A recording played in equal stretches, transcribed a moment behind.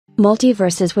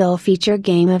Multiverses will feature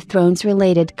Game of Thrones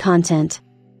related content.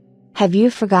 Have you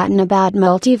forgotten about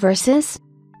multiverses?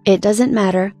 It doesn't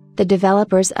matter, the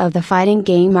developers of the fighting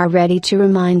game are ready to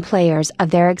remind players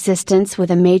of their existence with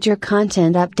a major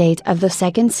content update of the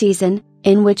second season,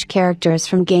 in which characters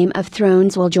from Game of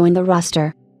Thrones will join the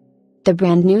roster. The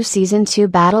brand new Season 2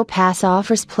 Battle Pass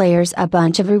offers players a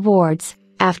bunch of rewards,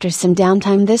 after some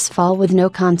downtime this fall with no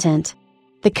content.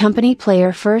 The company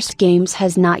Player First Games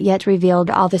has not yet revealed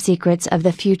all the secrets of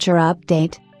the future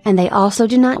update, and they also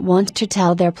do not want to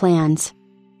tell their plans.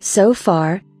 So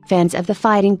far, fans of the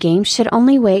fighting game should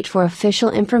only wait for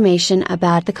official information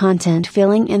about the content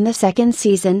filling in the second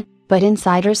season, but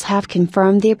insiders have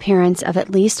confirmed the appearance of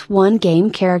at least one game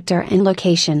character and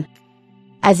location.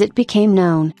 As it became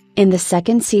known, in the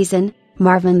second season,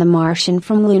 Marvin the Martian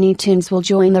from Looney Tunes will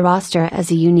join the roster as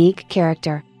a unique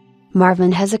character.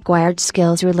 Marvin has acquired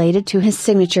skills related to his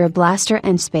signature blaster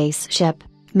and spaceship,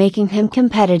 making him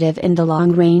competitive in the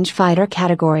long-range fighter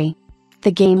category.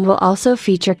 The game will also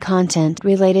feature content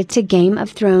related to Game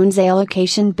of Thrones, a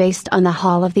location based on the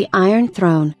Hall of the Iron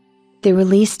Throne. The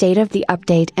release date of the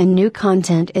update and new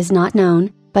content is not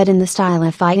known, but in the style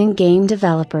of fighting game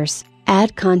developers,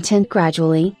 add content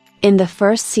gradually. In the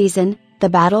first season, the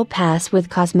Battle Pass with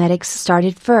cosmetics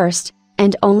started first,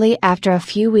 and only after a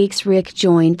few weeks Rick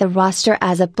joined the roster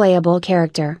as a playable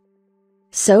character.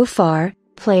 So far,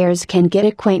 players can get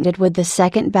acquainted with the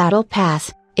second Battle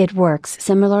Pass. It works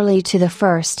similarly to the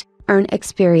first: earn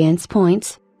experience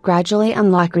points, gradually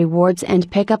unlock rewards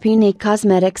and pick up unique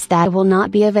cosmetics that will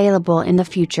not be available in the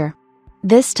future.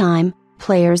 This time,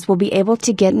 players will be able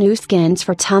to get new skins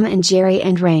for Tom and Jerry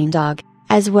and Raindog,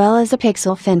 as well as a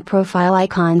pixel fin profile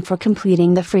icon for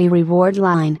completing the free reward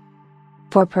line.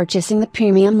 For purchasing the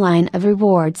premium line of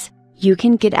rewards, you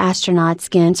can get astronaut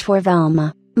skins for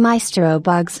Velma, Maestro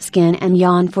Bug's skin and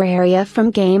Jon for Arya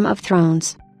from Game of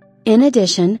Thrones. In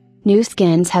addition, new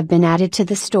skins have been added to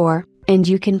the store, and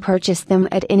you can purchase them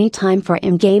at any time for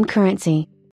in-game currency.